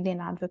being really an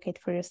advocate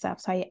for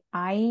yourself. So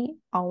I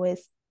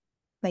always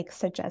like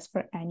suggest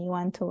for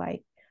anyone to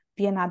like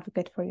be an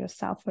advocate for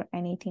yourself for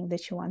anything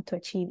that you want to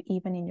achieve,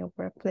 even in your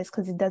workplace,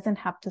 because it doesn't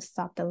have to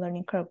stop the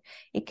learning curve.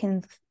 It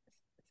can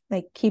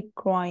like keep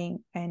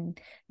growing, and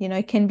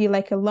it can be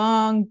like a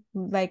long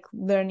like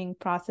learning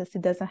process.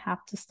 It doesn't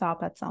have to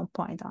stop at some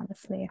point,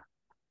 honestly.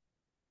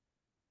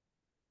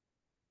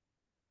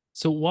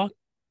 So what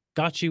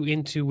got you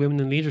into women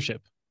in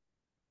leadership?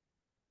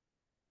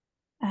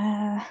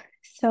 Uh,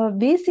 So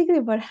basically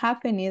what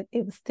happened is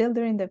it was still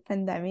during the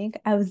pandemic.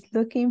 I was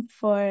looking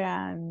for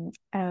a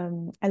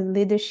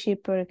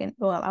leadership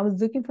I was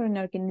looking for an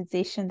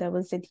organization that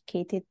was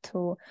dedicated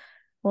to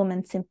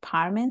women's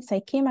empowerment. So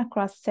I came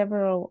across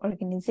several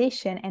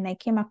organizations, and I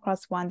came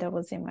across one that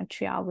was in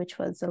Montreal, which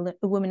was a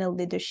Women in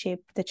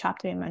Leadership, the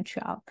chapter in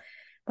Montreal.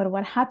 But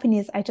what happened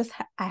is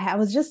I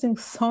was just doing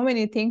so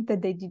many things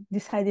that they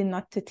decided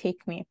not to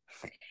take me.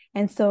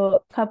 And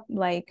so,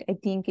 like, I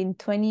think in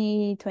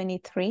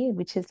 2023,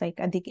 which is like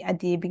at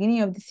the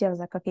beginning of this year, I was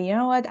like, okay, you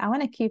know what? I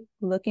want to keep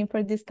looking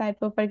for this type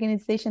of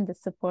organization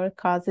that support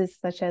causes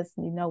such as,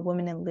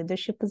 women in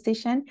leadership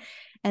position.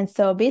 And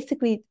so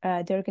basically,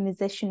 the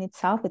organization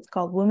itself, it's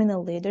called Women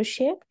in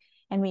Leadership.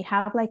 And we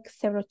have like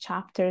several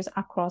chapters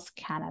across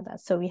Canada.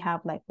 So we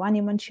have like one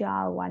in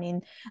Montreal, one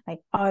in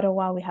like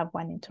Ottawa, we have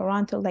one in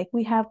Toronto. Like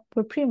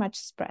we're pretty much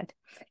spread.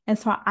 And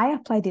so I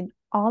applied in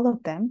all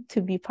of them to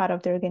be part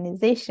of the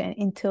organization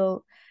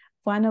until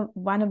one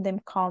of them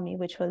called me,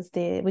 which is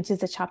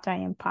the chapter I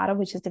am part of,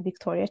 which is the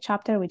Victoria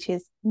chapter, which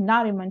is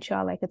not in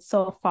Montreal. Like it's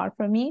so far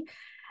from me.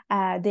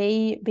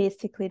 They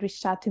basically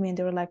reached out to me and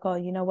they were like, oh,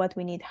 you know what?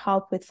 We need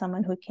help with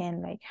someone who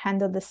can like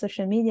handle the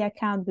social media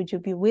account. Would you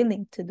be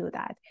willing to do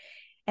that?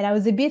 And I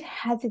was a bit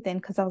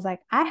hesitant because I was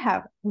like, I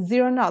have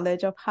zero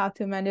knowledge of how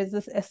to manage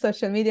a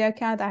social media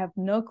account. I have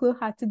no clue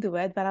how to do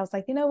it. But I was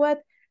like, you know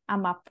what?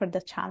 I'm up for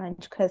the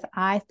challenge because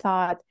I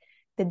thought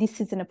that this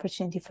is an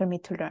opportunity for me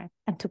to learn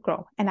and to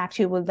grow, and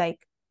actually would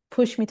like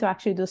push me to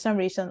actually do some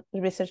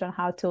research on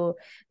how to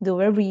do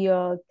a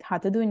reel, how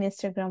to do an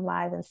Instagram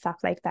live and stuff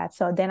like that.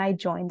 So then I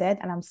joined it,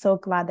 and I'm so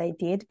glad I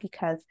did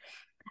because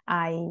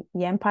I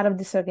am part of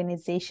this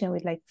organization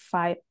with like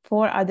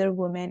four other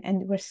women,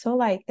 and we're so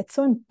like, it's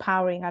so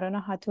empowering. I don't know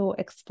how to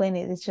explain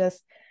it. It's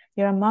just,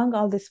 you're among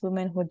all these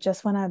women who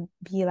just want to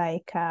be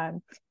like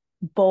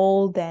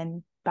bold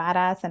and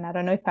badass. And I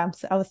don't know if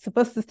I was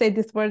supposed to say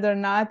this word or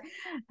not,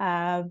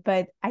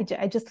 but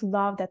I just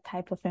love that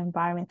type of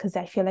environment because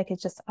I feel like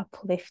it's just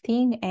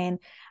uplifting. And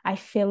I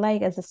feel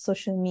like as a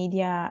social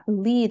media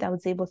lead, I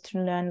was able to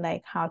learn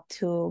like how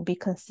to be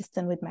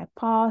consistent with my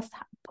post,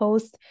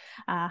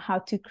 how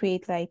to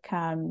create like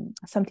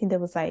something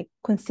that was like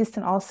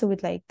consistent also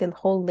with like the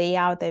whole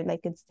layout, that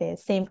like it's the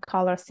same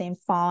color, same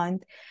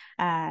font.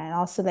 And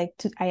also like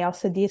I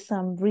also did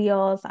some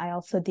reels. I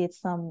also did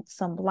some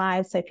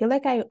lives. So I feel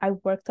like I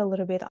worked a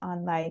little bit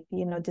on like,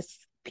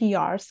 this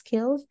PR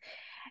skills,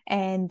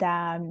 and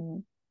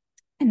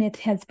it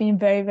has been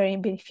very, very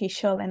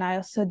beneficial. And I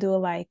also do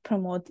like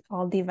promote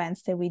all the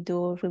events that we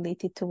do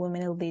related to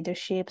women in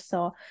leadership.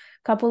 So a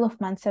couple of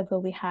months ago,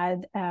 we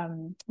had a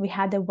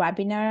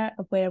webinar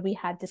where we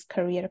had this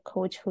career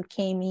coach who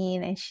came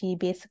in, and she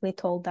basically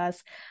told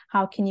us,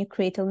 how can you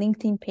create a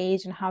LinkedIn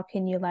page, and how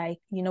can you like,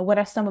 what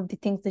are some of the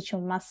things that you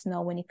must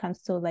know when it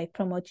comes to like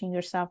promoting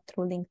yourself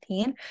through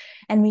LinkedIn.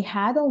 And we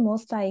had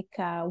almost like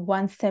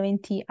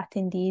 170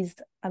 attendees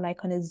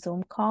like on a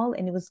Zoom call,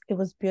 and it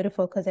was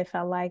beautiful because I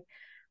felt like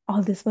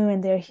all these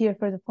women, they're here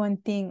for the one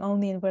thing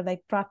only, and we're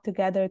like brought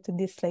together to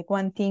this like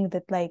one thing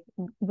that like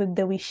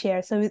that we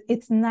share. So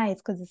it's nice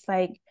because it's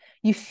like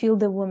you feel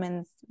the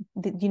women's,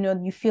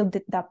 you feel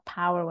that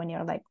power when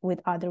you're like with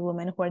other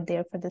women who are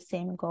there for the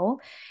same goal.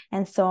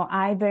 And so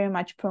I very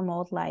much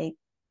promote like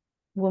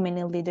women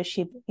in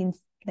leadership in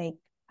like,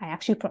 I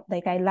actually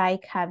like, I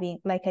like having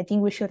like, I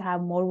think we should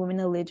have more women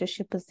in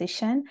leadership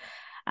position,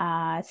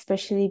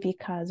 especially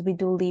because we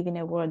do live in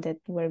a world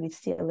where we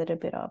see a little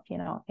bit of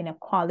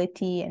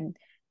inequality. And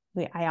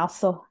I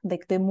also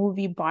like the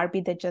movie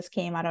Barbie that just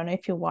came. I don't know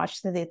if you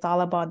watched it. It's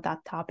all about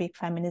that topic,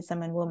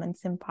 feminism and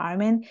women's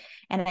empowerment.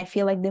 And I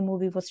feel like the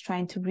movie was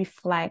trying to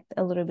reflect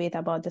a little bit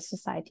about the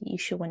society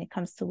issue when it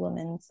comes to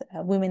women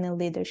in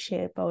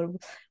leadership or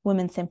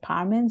women's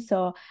empowerment.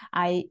 So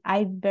I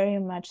very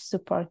much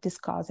support this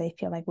cause. I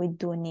feel like we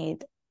do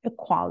need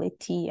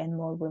equality and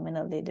more women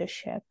in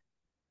leadership.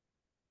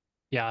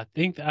 Yeah, I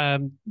think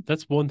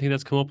that's one thing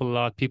that's come up a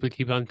lot. People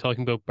keep on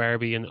talking about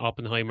Barbie and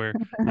Oppenheimer,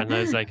 and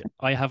I was like,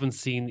 I haven't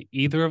seen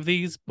either of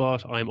these,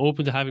 but I'm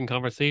open to having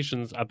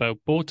conversations about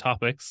both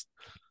topics.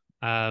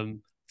 So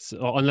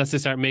unless they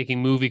start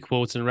making movie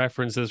quotes and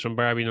references from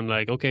Barbie, and I'm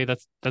like, okay,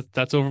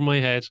 that's over my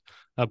head,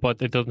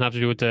 but it doesn't have to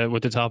do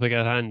with the topic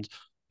at hand.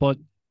 But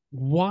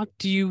what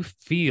do you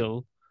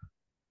feel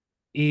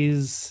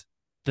is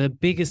the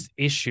biggest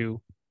issue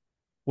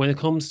when it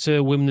comes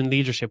to women in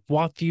leadership?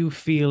 What do you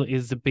feel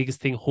is the biggest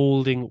thing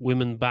holding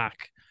women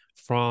back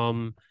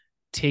from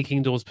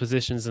taking those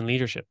positions in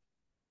leadership?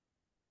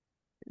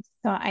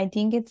 So I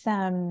think it's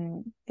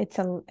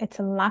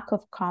a lack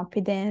of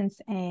confidence,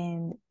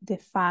 and the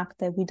fact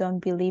that we don't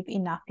believe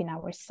enough in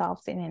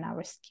ourselves and in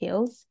our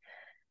skills.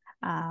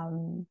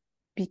 Um,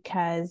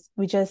 because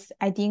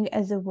I think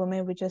as a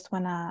woman, we just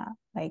wanna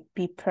like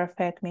be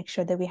perfect, make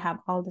sure that we have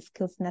all the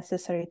skills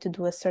necessary to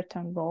do a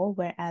certain role.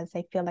 Whereas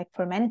I feel like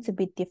for men, it's a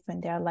bit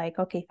different. They're like,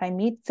 okay, if I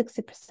meet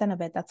 60%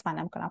 of it, that's fine.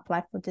 I'm gonna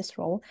apply for this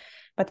role.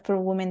 But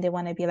for women, they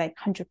want to be like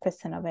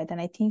 100% of it.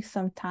 And I think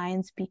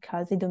sometimes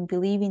because they don't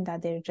believe in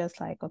that, they're just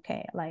like,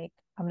 okay, like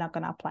I'm not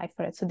going to apply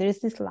for it. So there's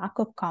this lack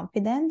of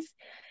confidence.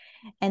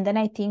 And then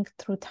I think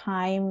through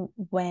time,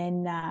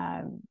 what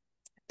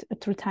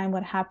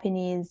happened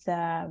is,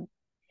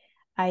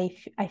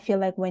 I feel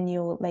like when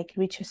you like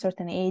reach a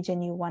certain age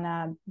and you want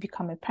to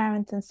become a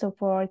parent and so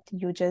forth,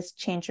 you just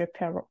change your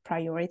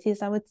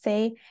priorities, I would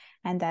say.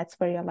 And that's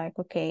where you're like,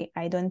 okay,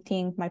 I don't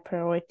think my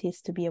priority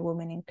is to be a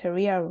woman in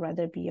career. I'd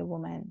rather be a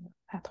woman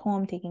at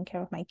home taking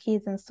care of my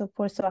kids and so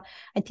forth. So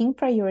I think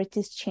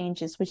priorities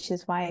changes, which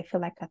is why I feel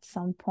like at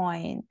some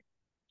point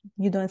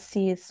you don't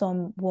see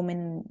some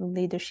women in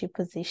leadership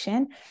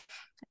position.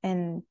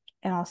 And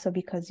also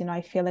because, you know,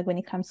 I feel like when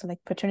it comes to like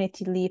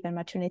paternity leave and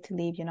maternity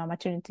leave, you know,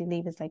 maternity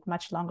leave is like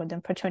much longer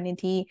than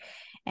paternity,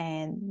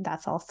 and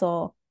that's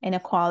also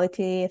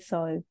inequality.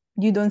 So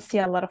you don't see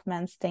a lot of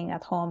men staying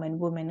at home and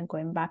women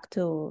going back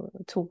to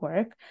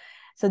work.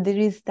 So there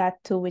is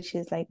that too, which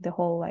is like the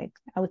whole, like,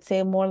 I would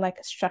say more like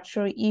a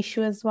structural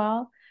issue as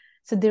well.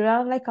 So there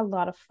are like a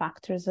lot of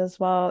factors as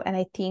well. And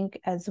I think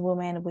as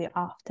women, we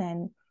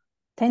often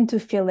tend to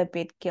feel a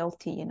bit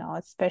guilty, you know,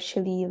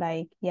 especially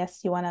like,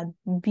 yes, you want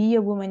to be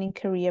a woman in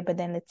career, but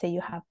then let's say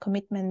you have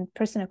commitment,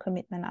 personal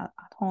commitment at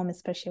home,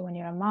 especially when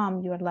you're a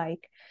mom, you're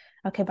like,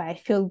 okay, but I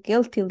feel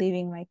guilty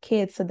leaving my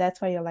kids. So that's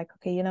why you're like,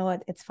 okay, you know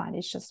what, it's fine,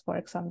 it's just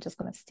work, so I'm just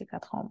going to stick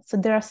at home. So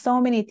there are so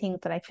many things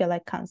that I feel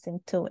like comes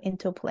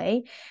into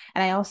play.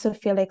 And I also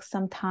feel like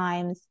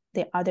sometimes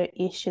the other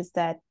issues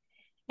that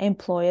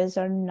employers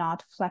are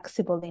not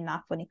flexible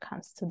enough when it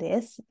comes to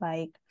this,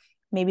 like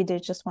maybe they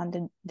just want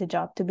the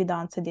job to be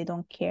done, so they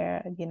don't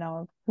care, you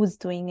know, who's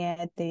doing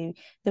it. They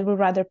would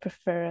rather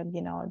prefer,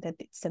 you know, that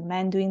it's a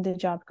man doing the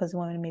job, because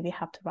women maybe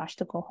have to rush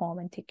to go home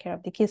and take care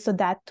of the kids. So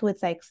that too,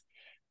 it's like,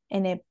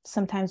 and it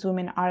sometimes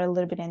women are a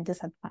little bit in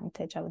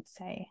disadvantage, I would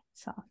say.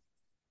 So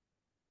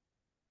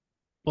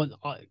But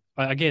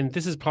again,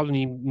 this is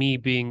probably me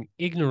being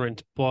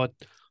ignorant, but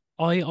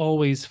I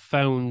always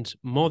found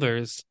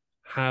mothers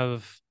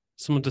have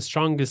some of the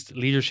strongest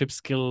leadership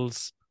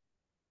skills,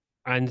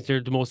 and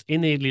they're the most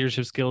innate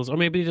leadership skills, or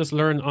maybe just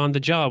learn on the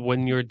job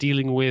when you're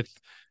dealing with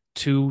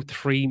 2,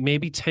 3,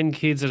 maybe 10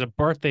 kids at a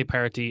birthday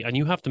party, and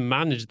you have to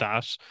manage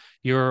that.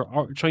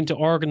 You're trying to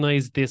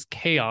organize this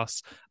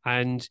chaos,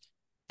 and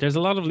there's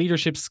a lot of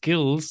leadership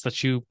skills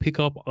that you pick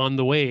up on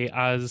the way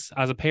as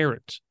a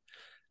parent.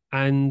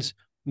 And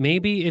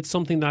maybe it's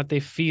something that they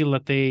feel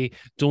that they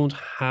don't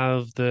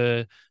have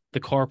the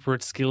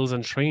corporate skills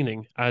and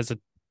training as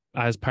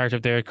part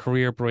of their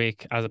career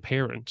break as a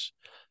parent.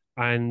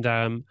 And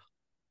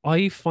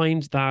I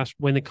find that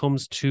when it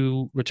comes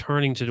to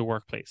returning to the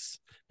workplace,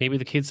 maybe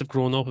the kids have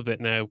grown up a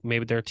bit now,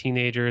 maybe they're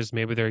teenagers,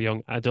 maybe they're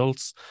young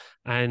adults,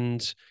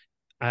 and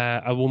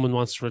a woman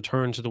wants to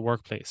return to the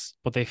workplace,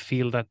 but they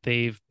feel that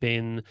they've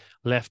been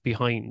left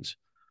behind,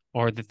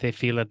 or that they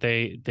feel that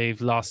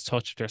they've lost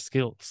touch of their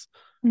skills.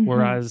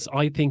 Whereas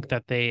I think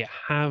that they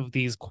have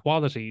these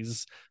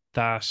qualities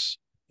that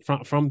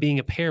from being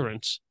a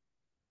parent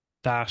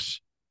that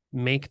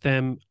make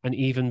them an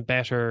even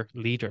better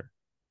leader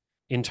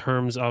in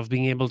terms of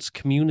being able to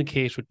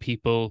communicate with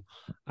people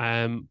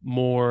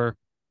more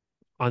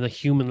on a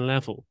human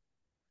level,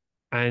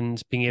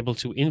 and being able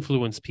to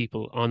influence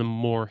people on a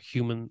more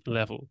human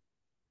level.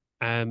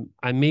 And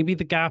maybe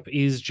the gap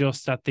is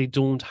just that they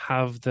don't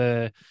have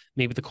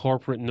maybe the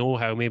corporate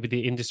know-how. Maybe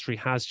the industry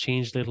has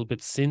changed a little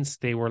bit since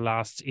they were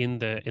last in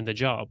the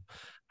job,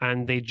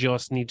 and they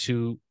just need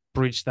to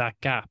bridge that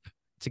gap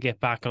to get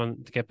back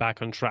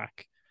on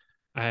track.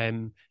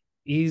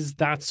 Is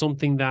that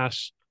something that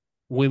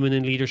women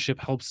in leadership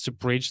helps to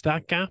bridge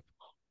that gap?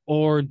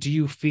 Or do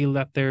you feel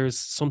that there's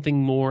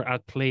something more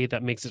at play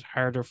that makes it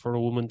harder for a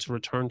woman to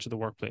return to the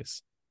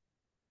workplace?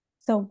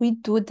 So we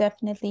do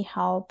definitely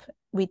help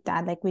with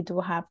that. Like we do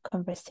have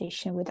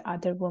conversation with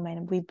other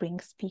women. We bring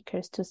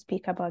speakers to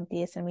speak about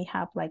this, and we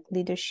have like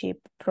leadership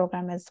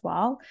program as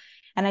well.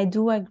 And I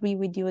do agree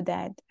with you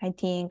that I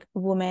think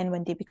women,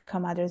 when they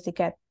become mothers,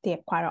 they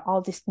acquire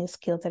all these new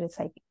skills that it's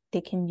like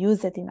they can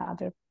use it in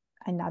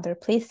other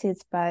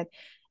places. But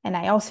and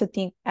I also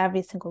think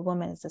every single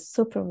woman is a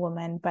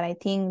superwoman. But I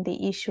think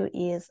the issue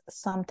is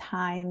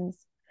sometimes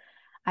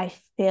I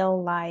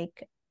feel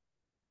like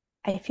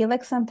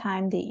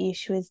sometimes the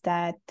issue is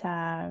that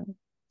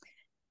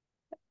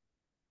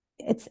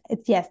it's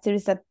yes, there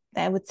is that,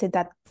 I would say,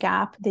 that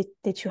gap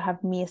that you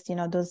have missed, you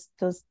know, those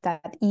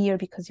that year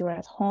because you were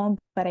at home.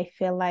 But I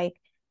feel like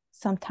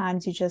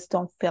sometimes you just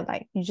don't feel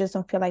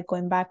like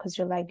going back, because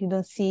you're like, you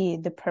don't see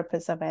the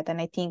purpose of it.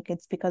 And I think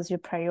it's because your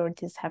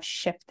priorities have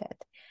shifted.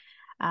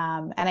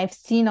 And I've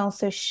seen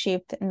also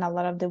shift in a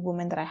lot of the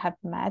women that I have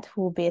met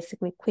who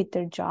basically quit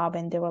their job,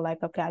 and they were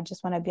like, okay, I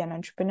just want to be an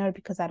entrepreneur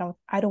because I don't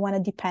want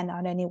to depend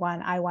on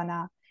anyone. I want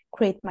to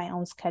create my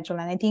own schedule.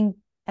 And I think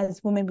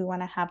as women, we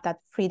want to have that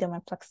freedom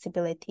and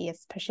flexibility,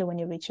 especially when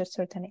you reach a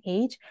certain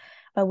age.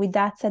 But with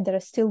that said, there are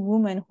still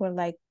women who are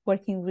like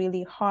working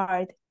really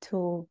hard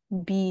to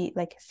be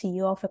like a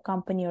CEO of a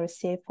company or a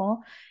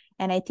CFO.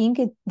 And I think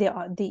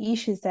the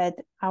issue is that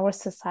our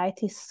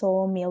society is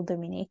so male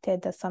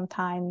dominated that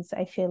sometimes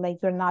I feel like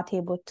you're not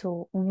able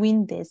to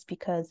win this,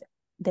 because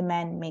the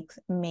men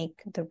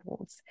make the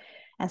rules.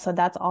 And so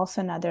that's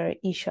also another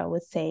issue, I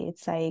would say.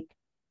 It's like,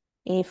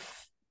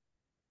 if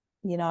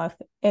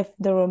if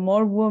there were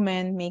more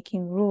women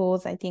making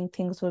rules, I think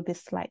things would be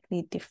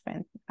slightly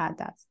different.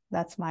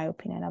 That's my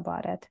opinion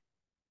about it.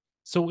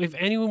 So if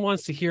anyone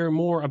wants to hear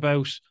more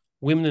about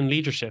women in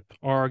leadership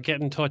or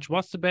get in touch,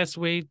 what's the best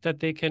way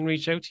that they can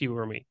reach out to you,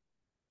 Urmi?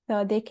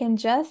 So they can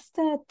just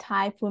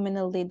type Women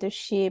in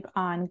Leadership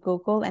on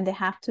Google, and they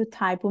have to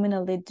type Women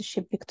in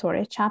Leadership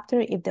Victoria chapter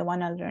if they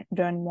want to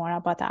learn more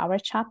about our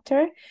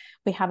chapter.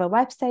 We have a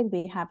website,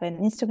 we have an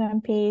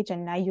Instagram page,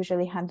 and I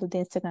usually handle the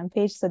Instagram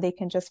page, so they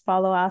can just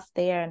follow us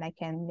there, and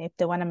if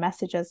they want to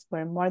message us,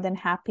 we're more than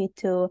happy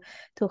to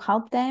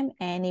help them.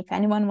 And if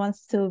anyone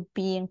wants to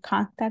be in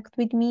contact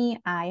with me,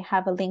 I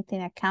have a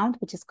LinkedIn account,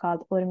 which is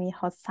called Urmi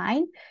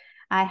Hossain.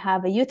 I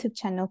have a YouTube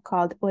channel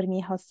called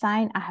Urmi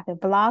Hossain. I have a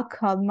blog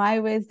called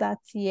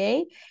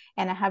myways.ca,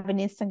 and I have an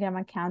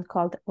Instagram account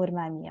called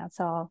Urmania.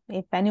 So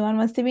if anyone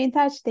wants to be in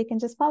touch, they can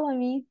just follow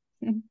me.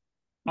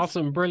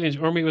 Awesome. Brilliant.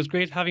 Urmi, it was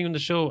great having you on the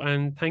show.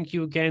 And thank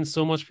you again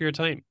so much for your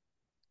time.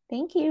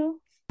 Thank you.